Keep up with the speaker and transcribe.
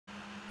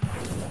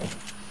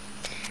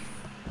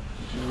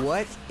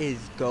What is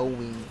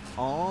going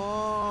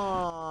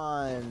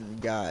on,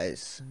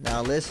 guys?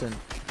 Now listen,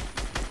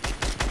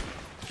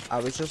 I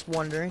was just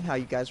wondering how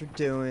you guys were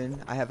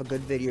doing. I have a good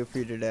video for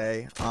you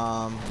today.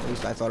 At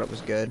least I thought it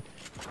was good.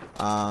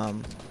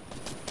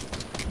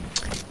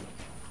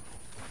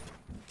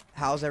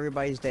 How's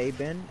everybody's day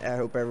been? I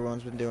hope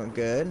everyone's been doing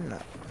good.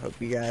 I hope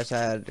you guys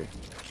had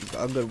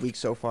a good week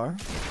so far.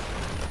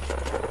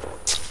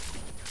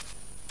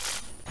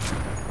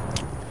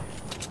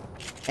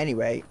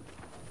 Anyway,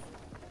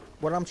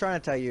 what I'm trying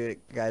to tell you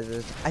guys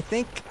is, I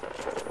think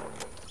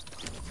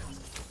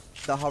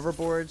the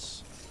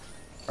hoverboards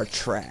are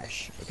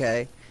trash,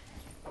 okay?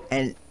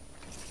 And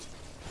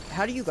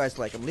how do you guys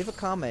like them? Leave a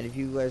comment if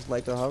you guys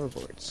like the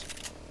hoverboards.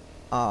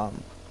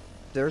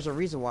 There's a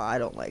reason why I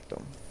don't like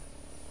them.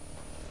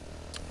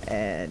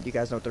 And you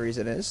guys know what the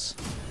reason is?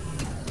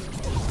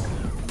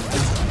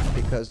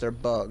 Because they're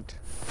bugged.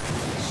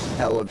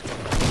 Hell.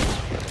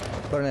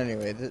 But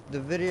anyway, the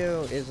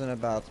video isn't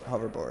about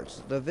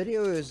hoverboards. The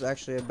video is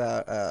actually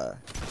about a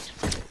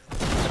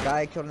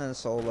guy killed in a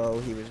solo.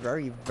 He was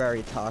very,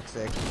 very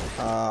toxic.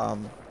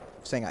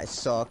 Saying I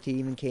sucked. He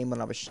even came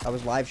when I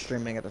was live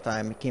streaming at the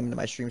time. He came into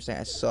my stream saying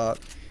I suck.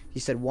 He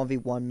said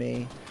 1v1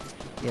 me,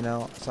 you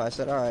know. So I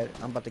said, alright,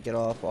 I'm about to get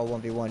off. I'll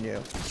 1v1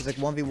 you. He's like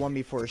 1v1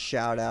 me for a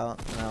shout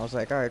out. And I was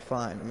like, alright,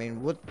 fine. I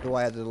mean, what do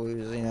I have to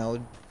lose, you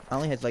know? I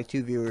only had like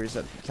 2 viewers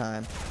at the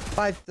time.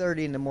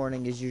 5:30 in the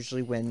morning is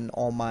usually when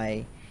all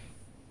my,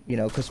 you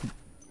know, because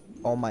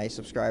all my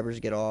subscribers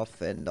get off,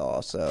 and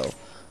also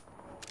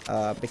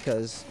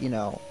because, you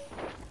know,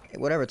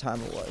 whatever time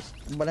it was.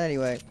 But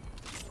anyway,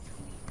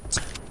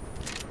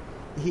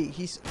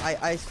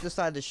 I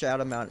decided to shout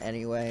him out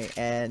anyway,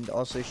 and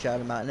also shout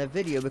him out in a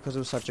video because it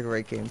was such a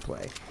great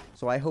gameplay.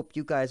 So I hope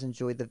you guys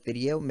enjoyed the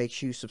video. Make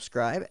sure you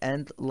subscribe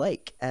and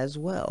like as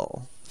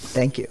well.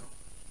 Thank you.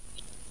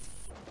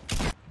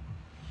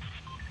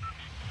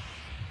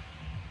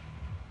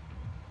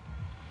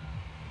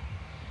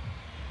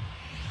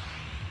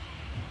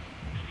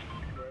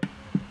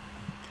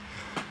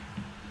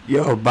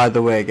 Yo, by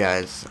the way,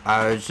 guys,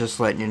 I was just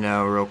letting you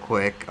know real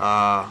quick,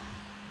 well,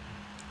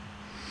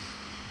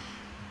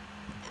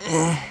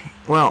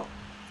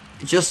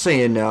 just so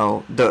you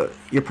know,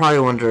 you're probably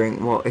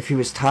wondering, well, if he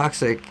was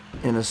toxic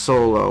in a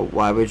solo,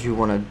 why would you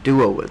want to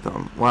duo with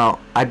him? Well,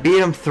 I beat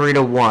him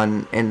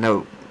 3-1 in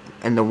the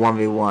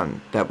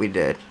 1v1 that we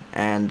did,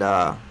 and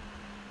I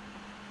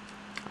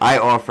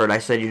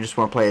said, you just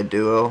want to play a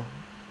duo?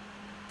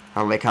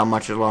 I'm like, how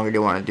much longer do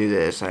you want to do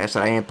this? I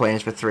said, I ain't playing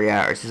this for 3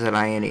 hours. He said,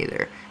 I ain't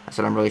either. I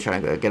said, I'm really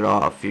trying to get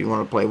off. If you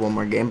want to play one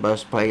more game,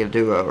 let's play a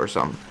duo or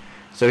something.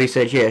 So he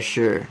said, yeah,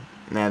 sure.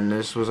 And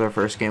this was our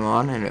first game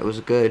on, and it was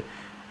good.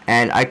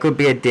 And I could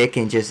be a dick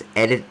and just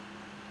edit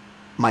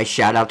my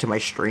shout out to my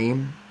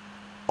stream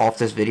off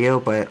this video,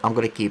 but I'm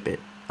going to keep it.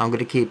 I'm going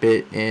to keep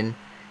it, and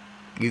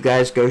you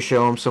guys go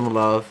show him some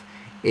love.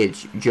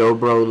 It's Joe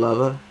Bro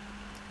Lover.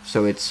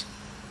 So it's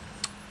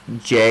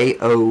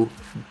JOBRO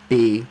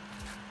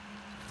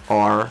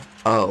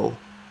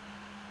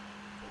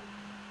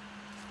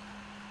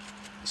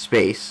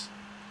space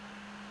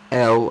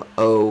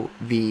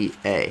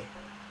LOVA.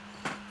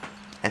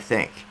 I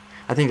think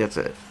that's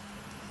it.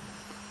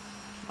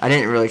 I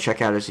didn't really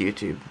check out his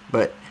YouTube,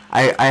 but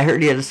I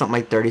heard he had something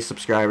like 30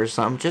 subscribers or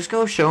something. Just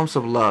go show him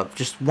some love.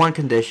 Just one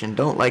condition: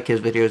 don't like his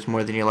videos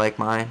more than you like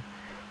mine.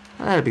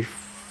 That'd be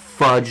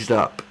fudged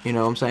up, you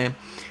know what I'm saying?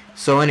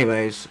 So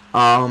anyways,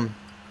 yeah,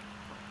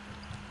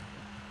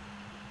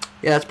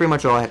 that's pretty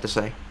much all I have to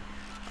say.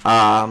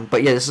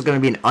 But yeah, this is going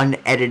to be an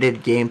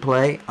unedited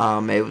gameplay.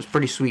 It was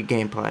pretty sweet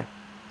gameplay,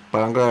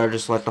 but I'm going to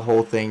just let the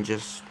whole thing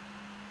just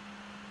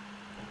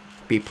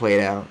be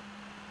played out.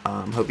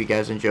 Hope you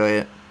guys enjoy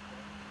it.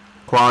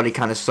 Quality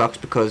kind of sucks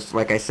because,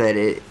 like I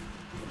said,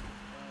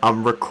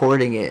 I'm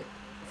recording it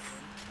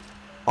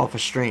off a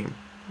stream,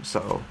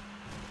 so.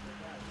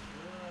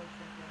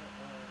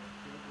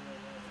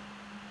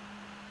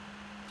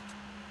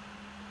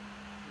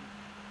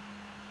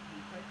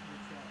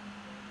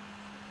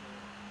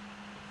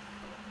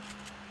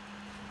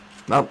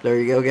 Oh, there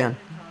you go again.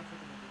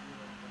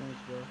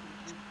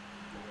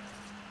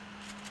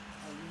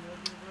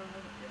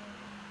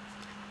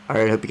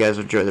 Alright, hope you guys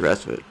enjoy the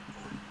rest of it.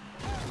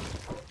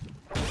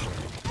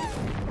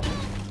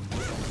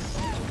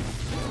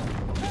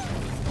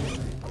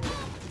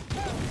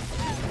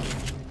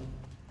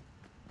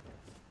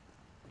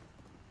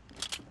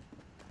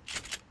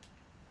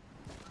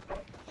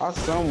 I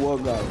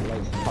somewhat got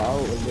like power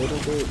a little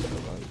bit, but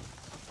like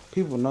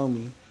people know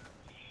me.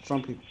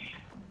 Some people.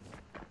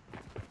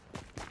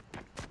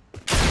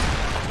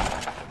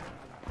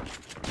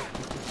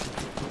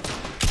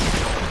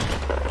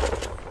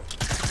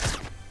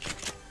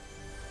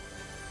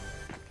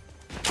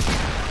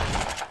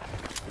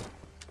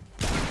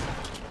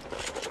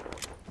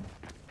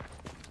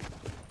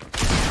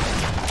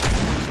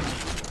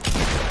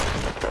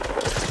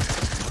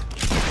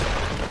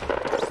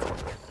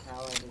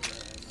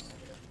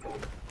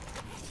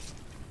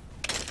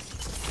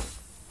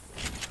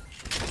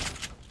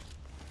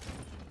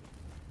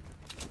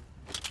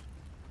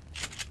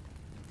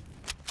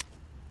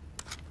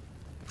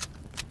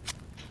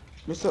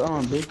 There's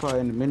a big pie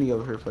and a mini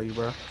over here for you,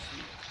 bro.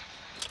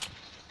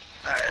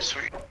 Alright,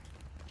 sweet.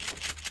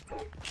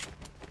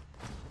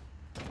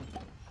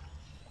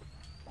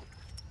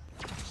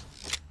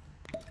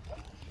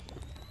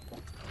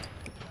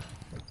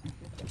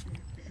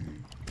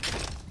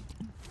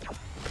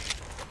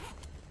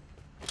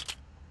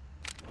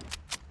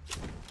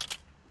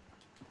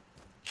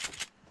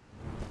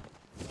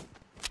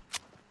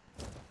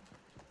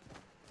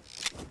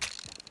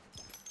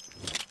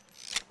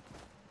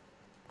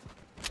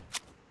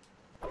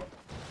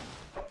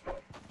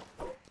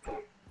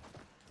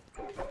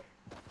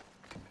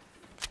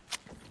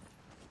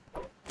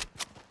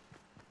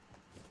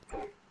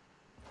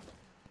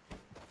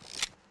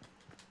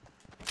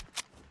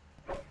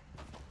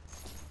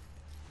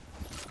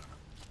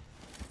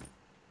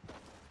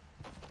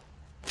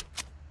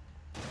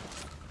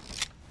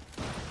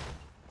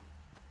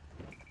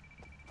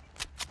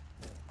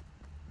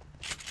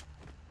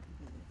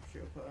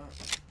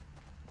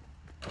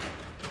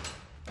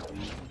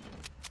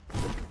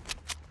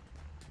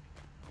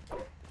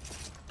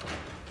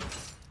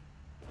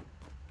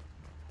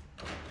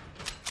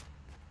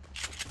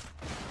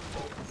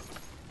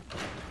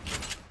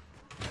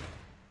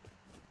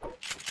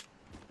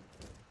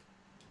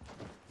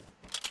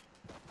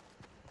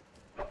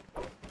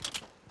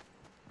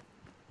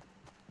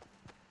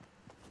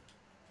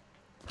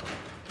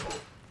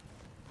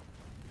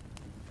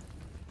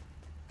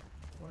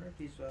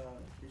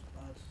 These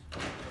bots.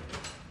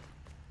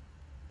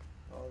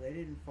 Oh, they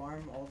didn't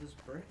farm all this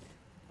brick?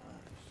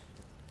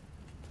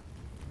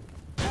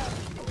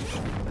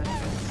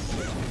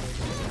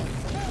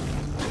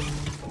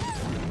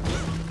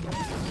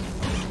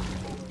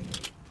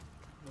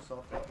 We'll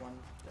solve that one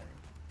thing.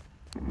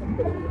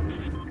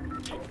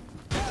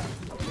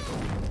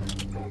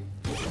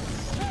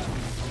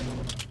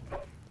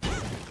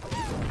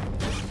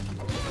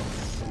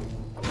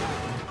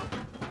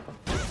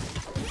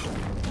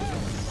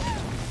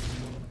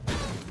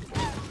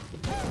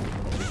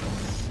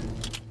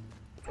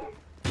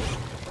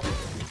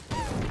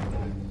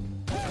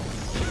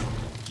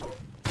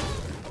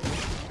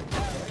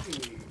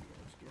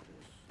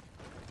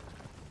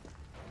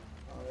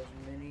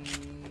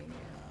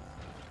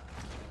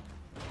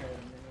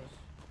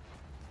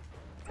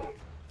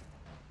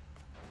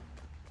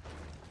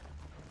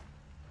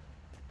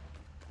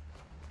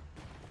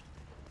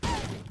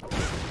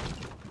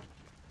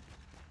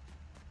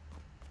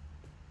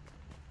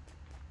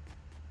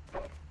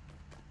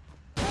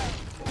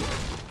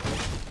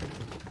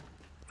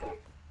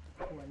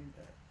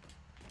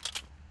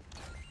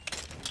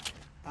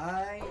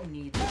 I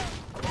need that.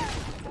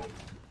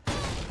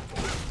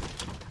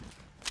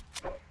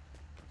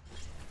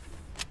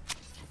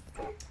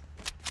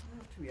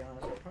 To be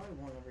honest, I probably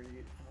won't ever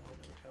use. Oh, there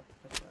we go.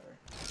 That's better.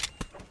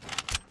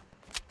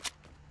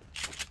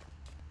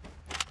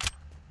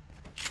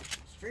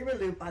 Streamer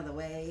loop, by the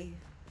way.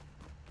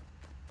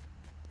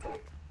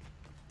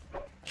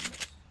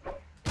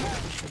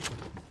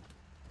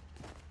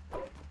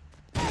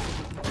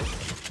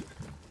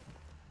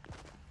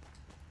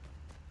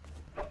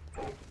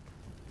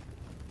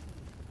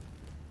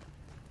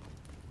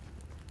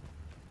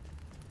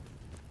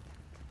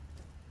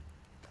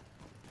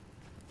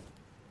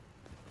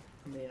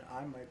 I mean,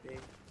 I might be.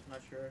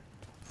 Not sure.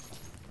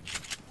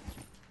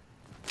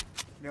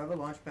 The other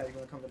launch pad is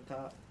going to come to the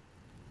top.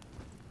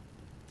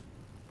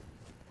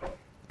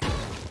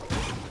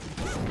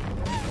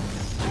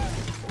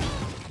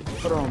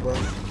 Hold on, bro.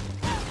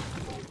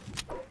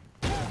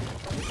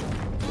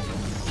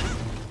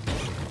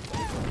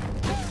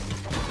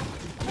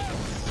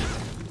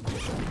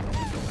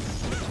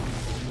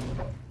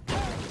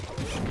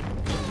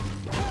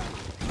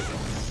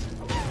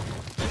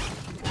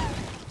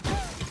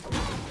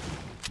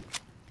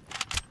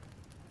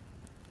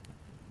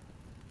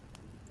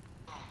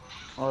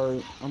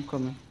 Alright, I'm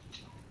coming.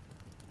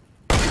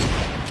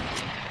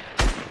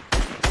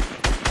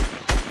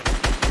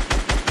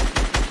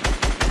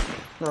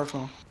 Here I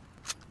come.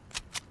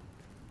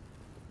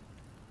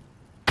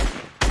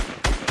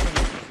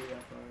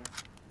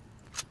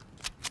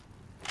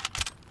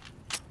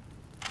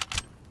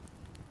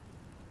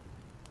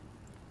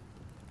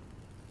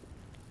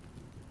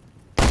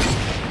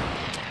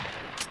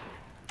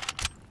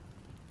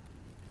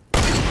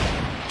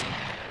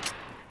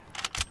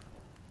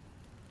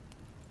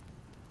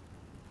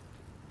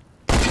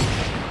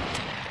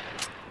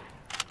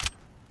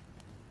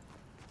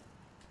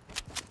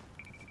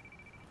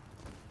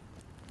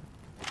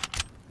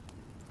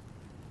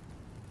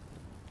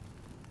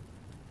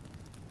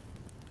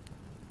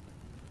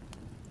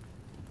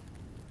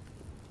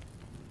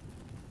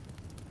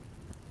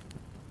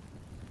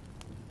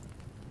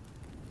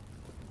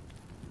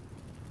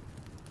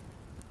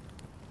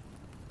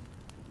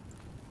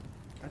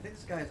 I think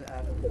this guy's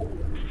out of. Never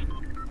mind.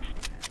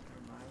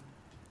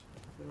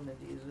 We don't need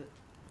to use it.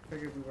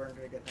 Figured we weren't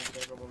gonna get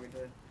next over what we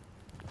did.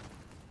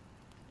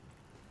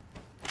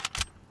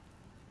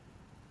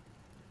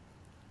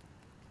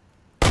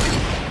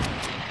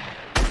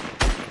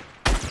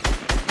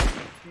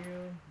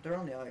 They're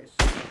on the ice.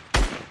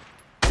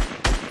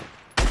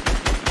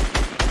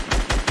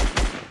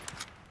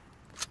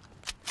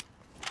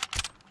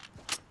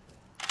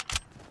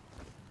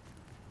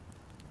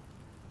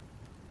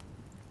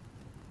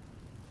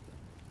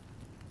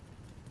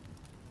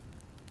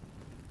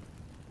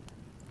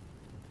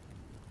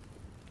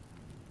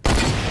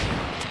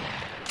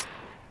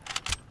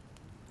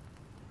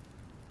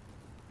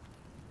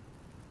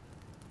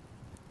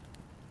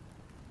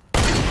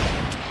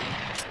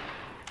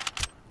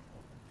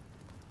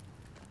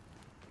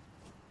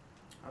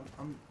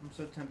 I'm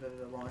so tempted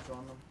to launch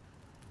on them.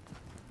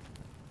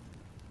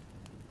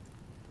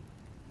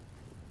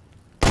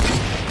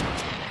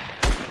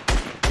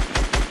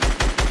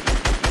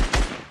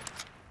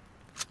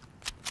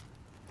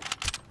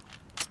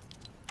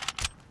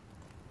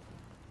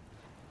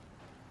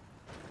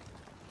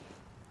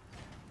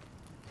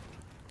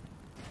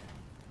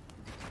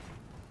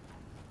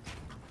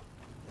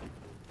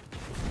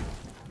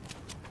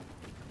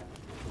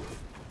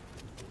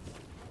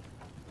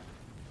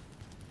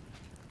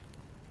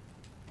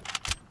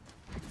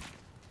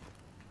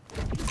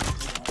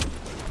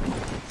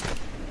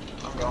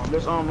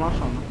 Let's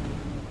launch on them.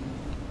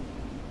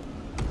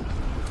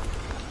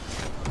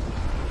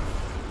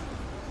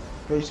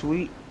 Very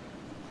sweet.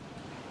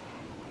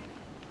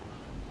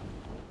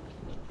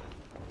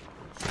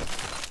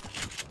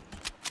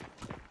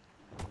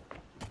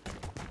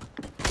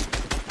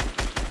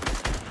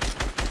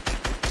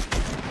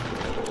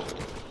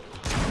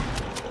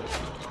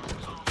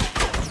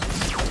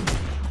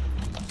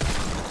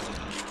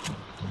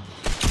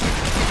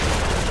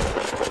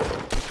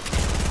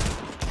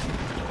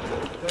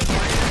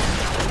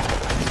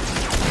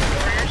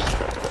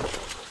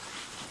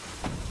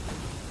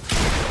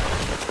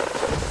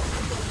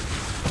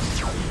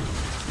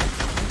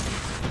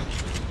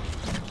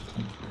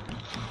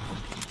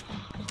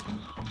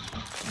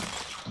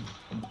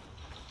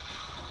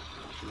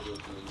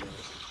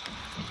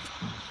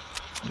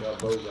 Y'all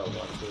both got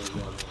one for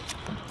y'all.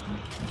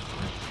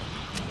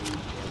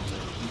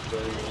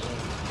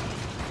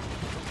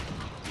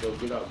 Go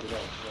get out, get out, get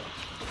out.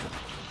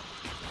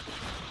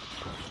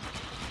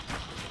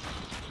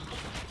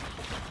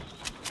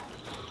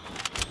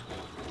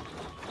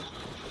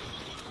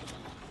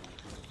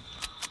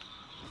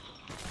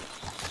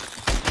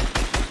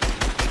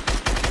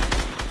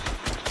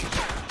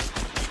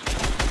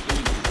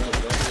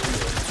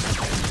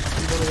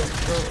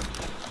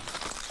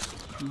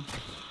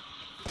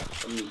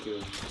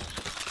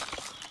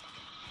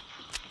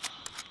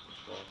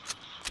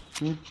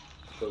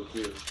 So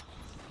cute.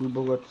 We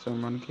both got the same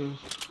amount of kills.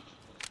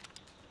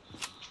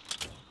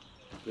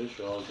 This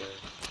all game.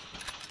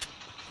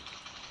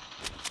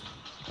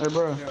 Hey,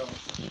 bro. Yo.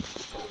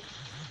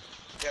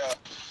 Yeah.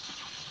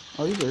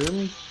 Oh, you can hear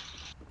me?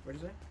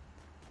 What'd you say?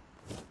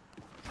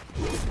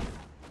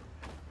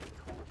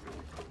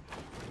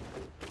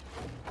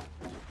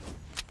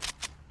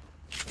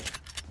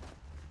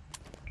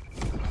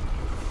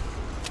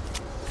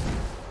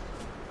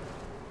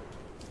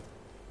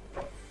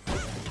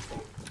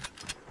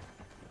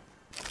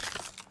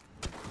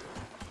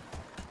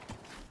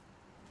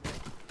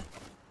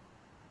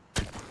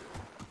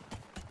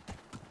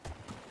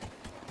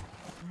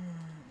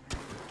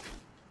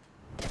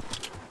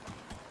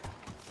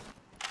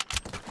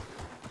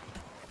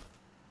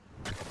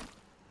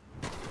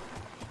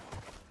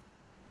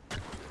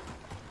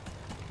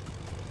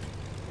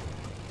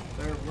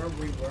 Where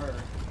we were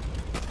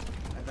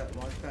at that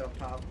launch pad up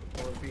top,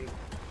 4 feet.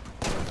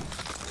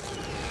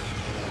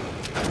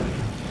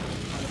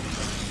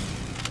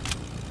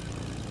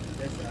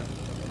 This side.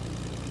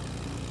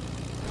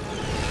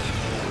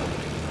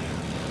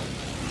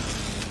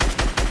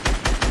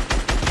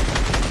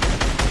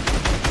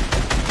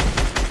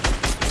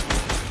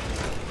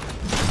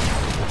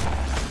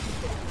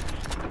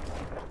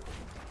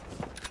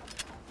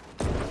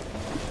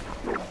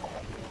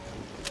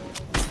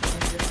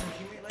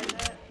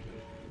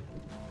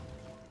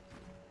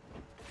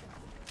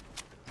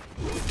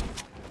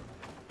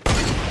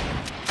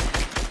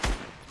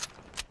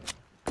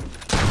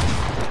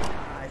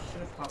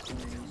 Pop the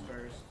minions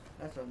first.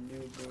 That's a new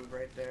move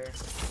right there.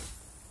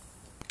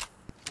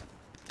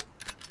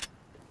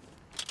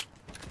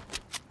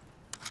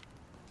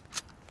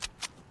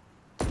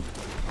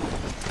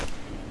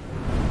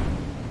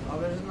 Oh,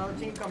 there's another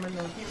team coming.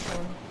 Another team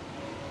coming.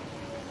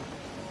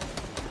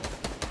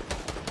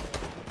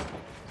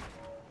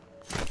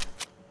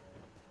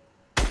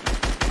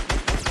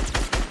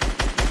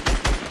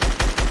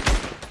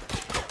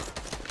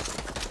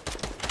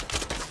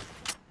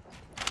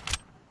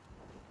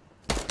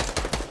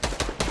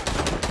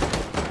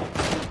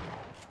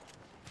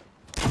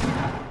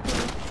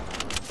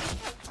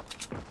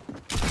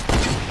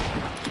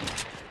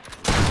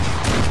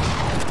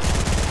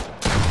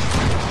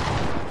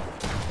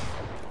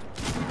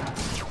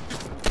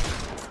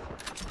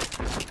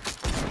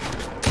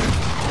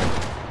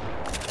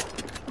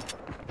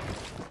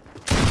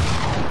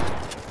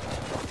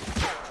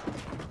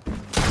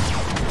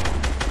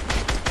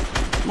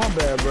 My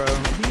bad, bro.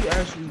 He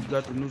actually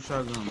got the new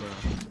shotgun, bro.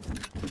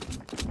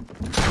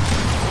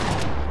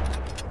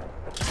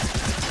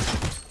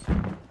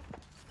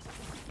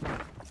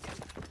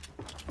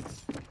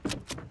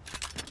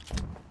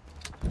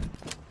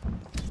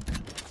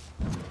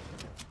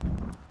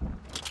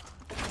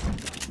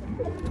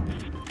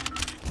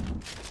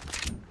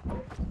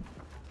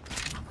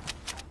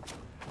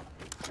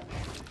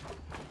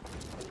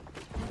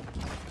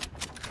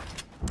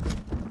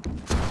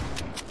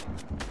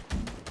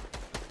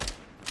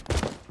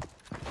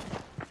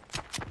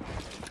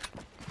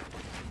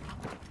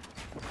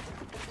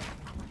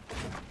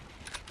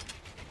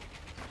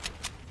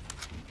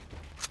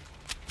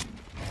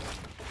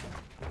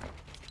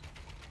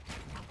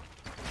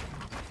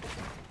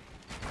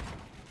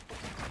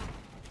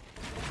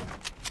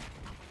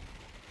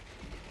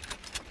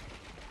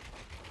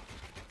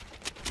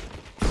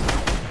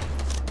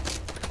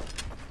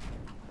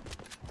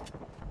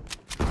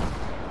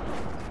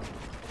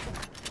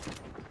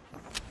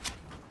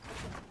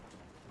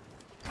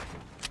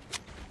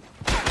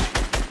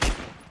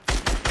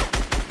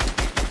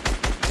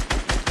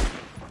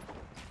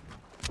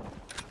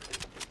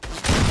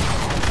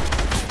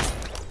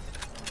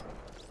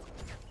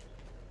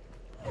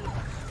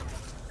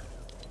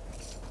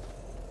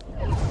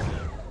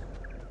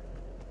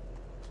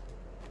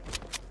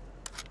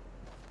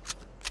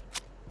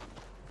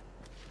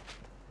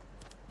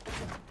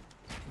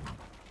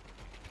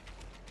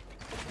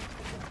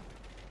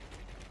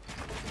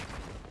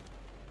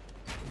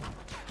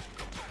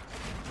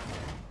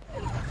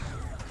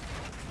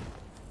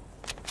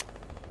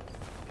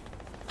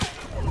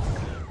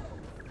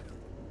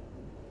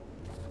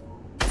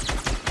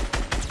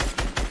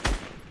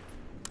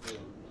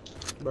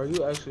 Bro,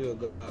 you actually a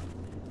good.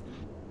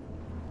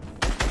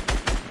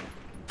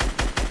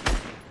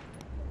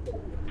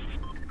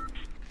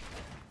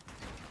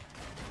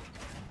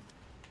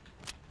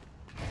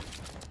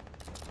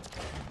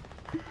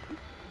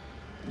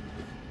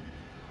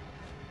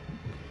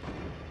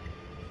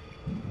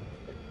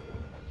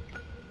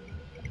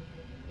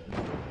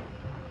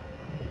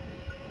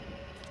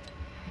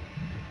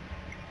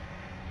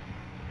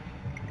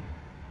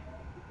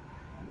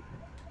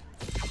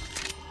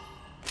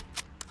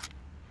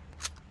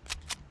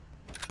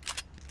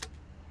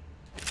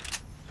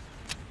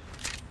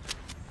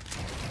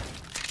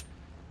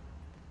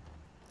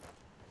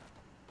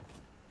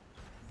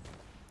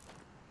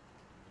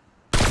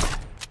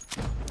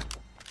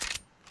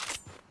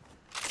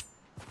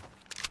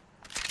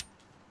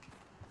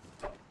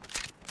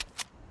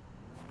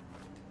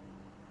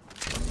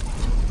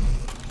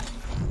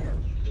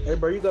 Hey,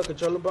 bro, you got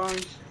controller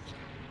bonds?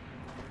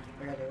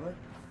 I got what?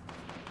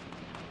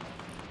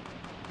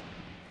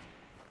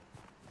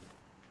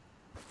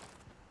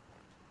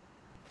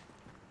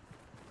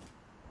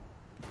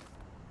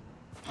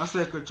 I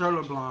said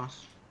controller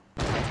bonds.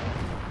 No.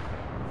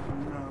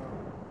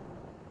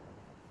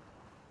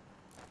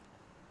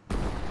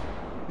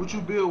 What you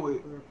build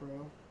with?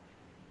 Bro.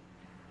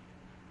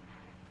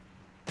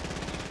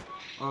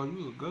 Oh,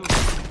 you a good.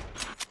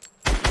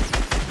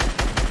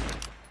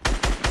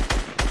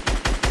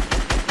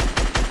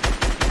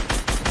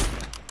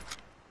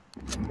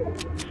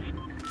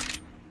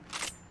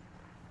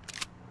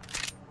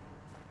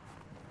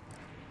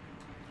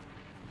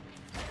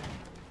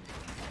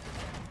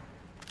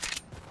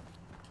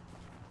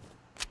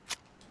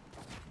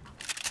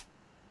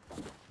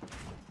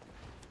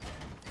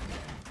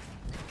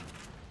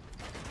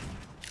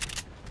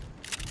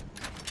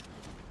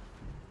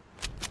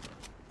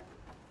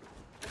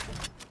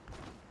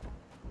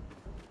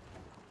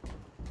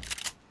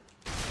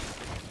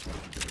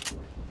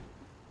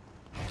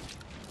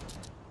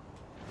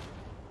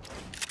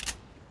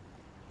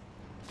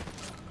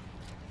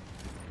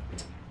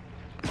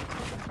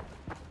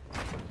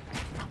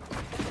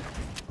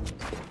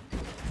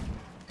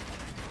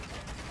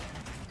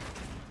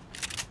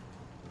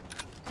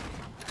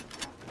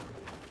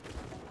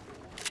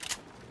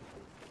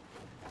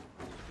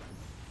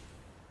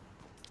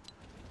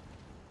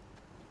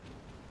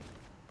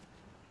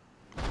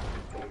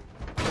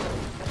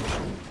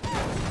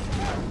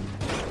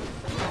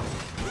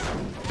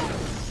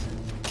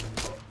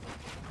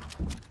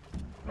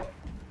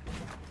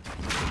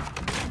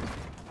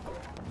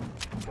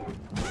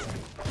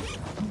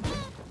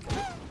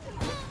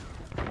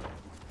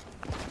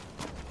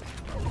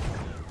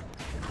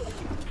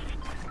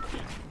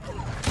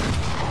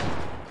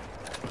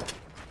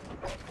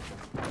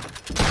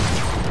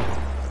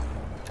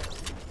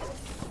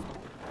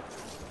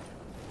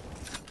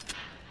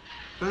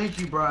 Thank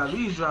you, bro. At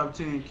least drop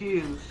 10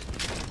 kills.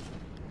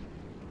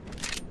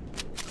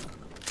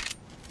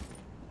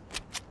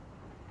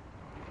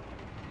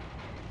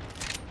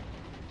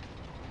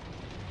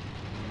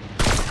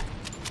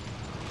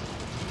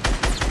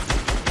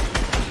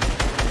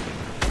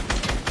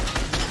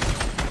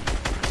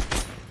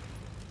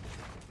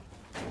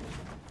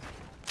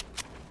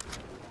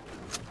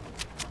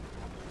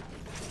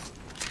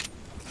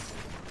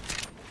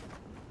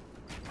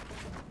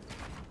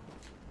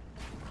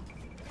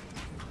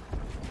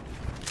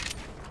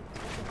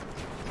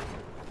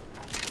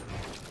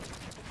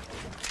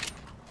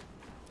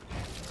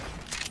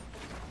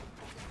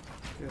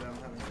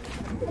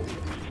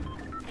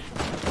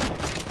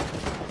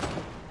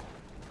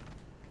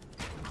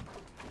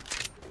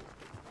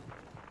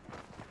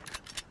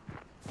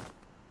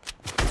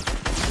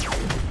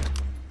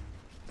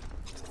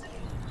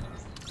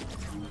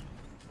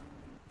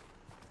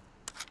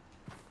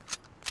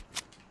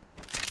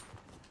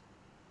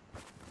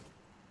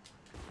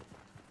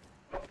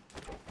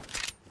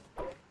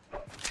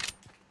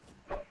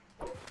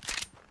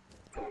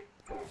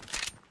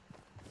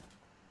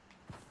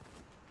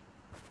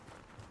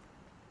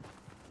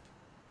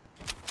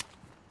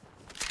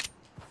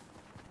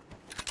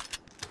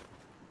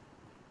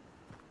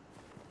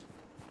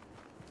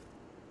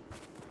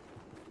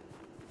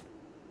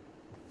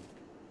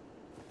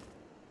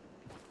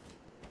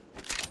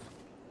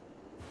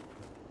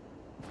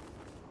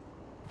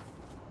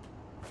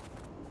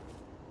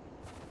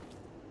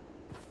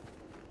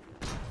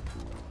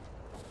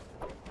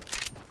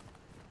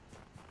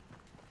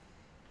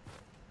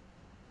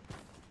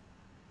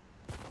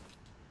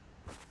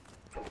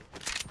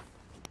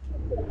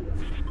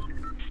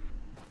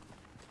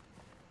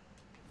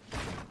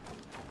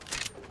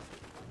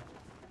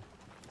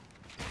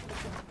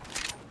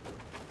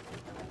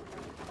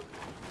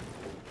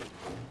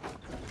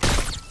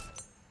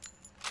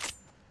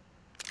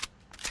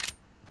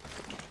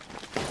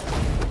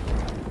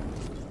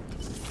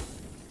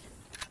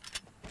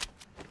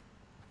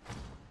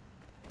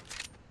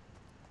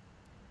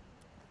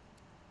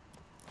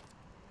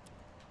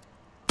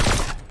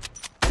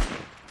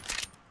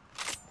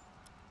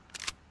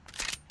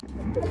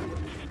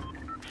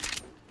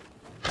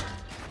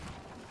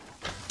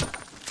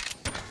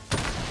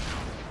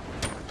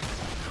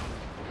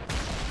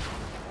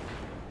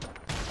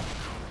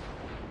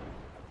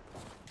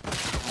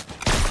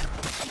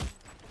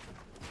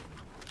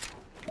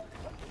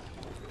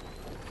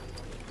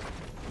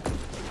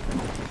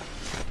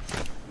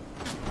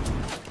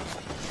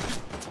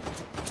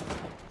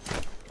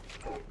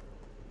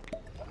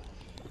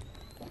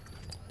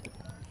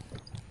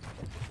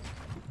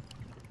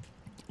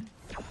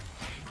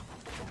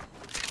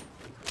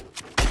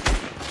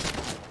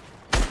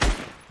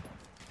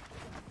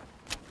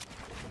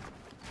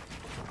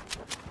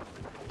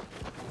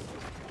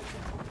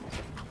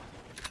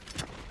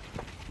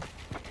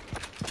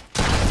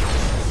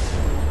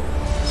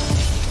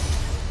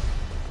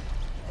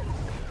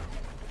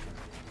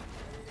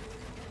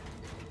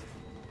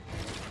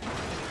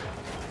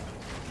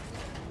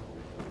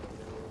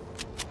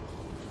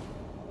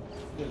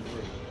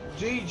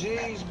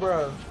 GG's,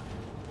 bro.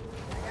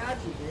 I got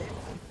you,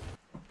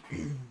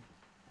 dude.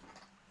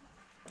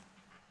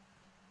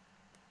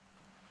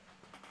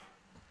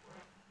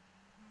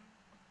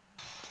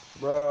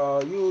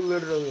 Bro, you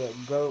literally a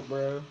goat,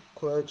 bro.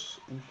 Clutch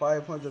and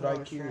 500 That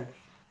was IQ.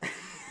 trash.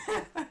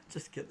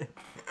 Just kidding.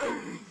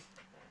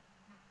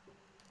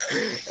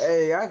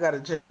 Hey, I gotta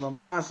check my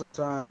mind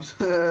sometimes.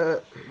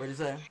 What'd you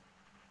say?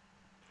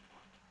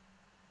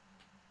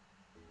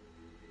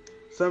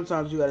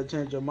 Sometimes you gotta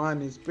change your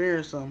mind and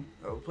experience something.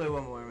 Oh, play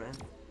one more, man.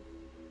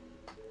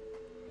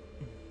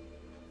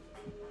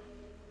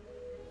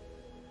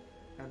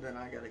 And then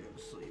I gotta go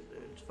to sleep,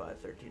 dude. It's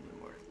 5:13 in the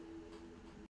morning.